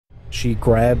She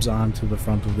grabs onto the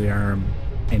front of the arm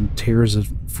and tears it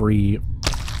free.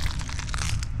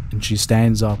 And she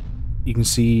stands up. You can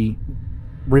see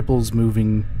ripples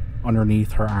moving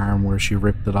underneath her arm where she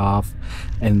ripped it off,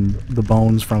 and the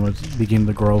bones from it begin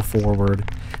to grow forward.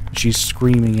 She's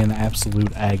screaming in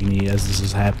absolute agony as this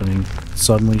is happening.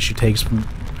 Suddenly she takes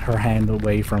her hand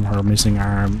away from her missing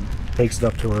arm, takes it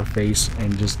up to her face,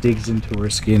 and just digs into her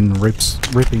skin,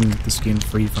 ripping the skin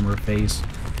free from her face.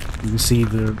 You can see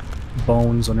the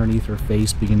bones underneath her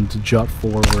face begin to jut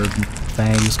forward,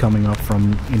 fangs coming up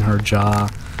from in her jaw.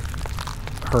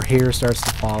 Her hair starts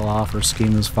to fall off, her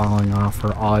skin is falling off,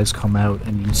 her eyes come out,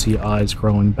 and you can see eyes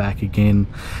growing back again.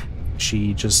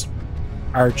 She just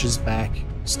arches back,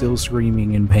 still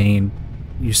screaming in pain.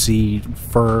 You see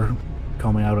fur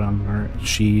coming out on her.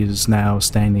 She is now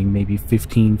standing maybe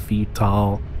 15 feet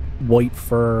tall, white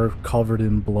fur covered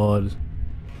in blood.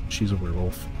 She's a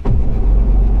werewolf.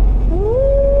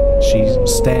 She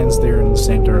stands there in the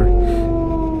center,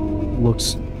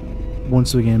 looks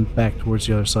once again back towards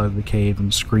the other side of the cave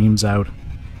and screams out,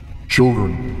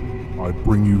 "Children, I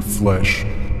bring you flesh."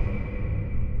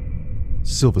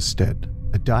 Silvistead,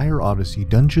 a Dire Odyssey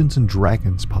Dungeons &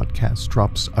 Dragons podcast,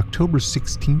 drops October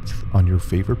 16th on your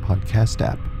favorite podcast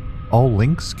app. All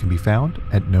links can be found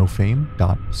at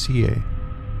nofame.ca.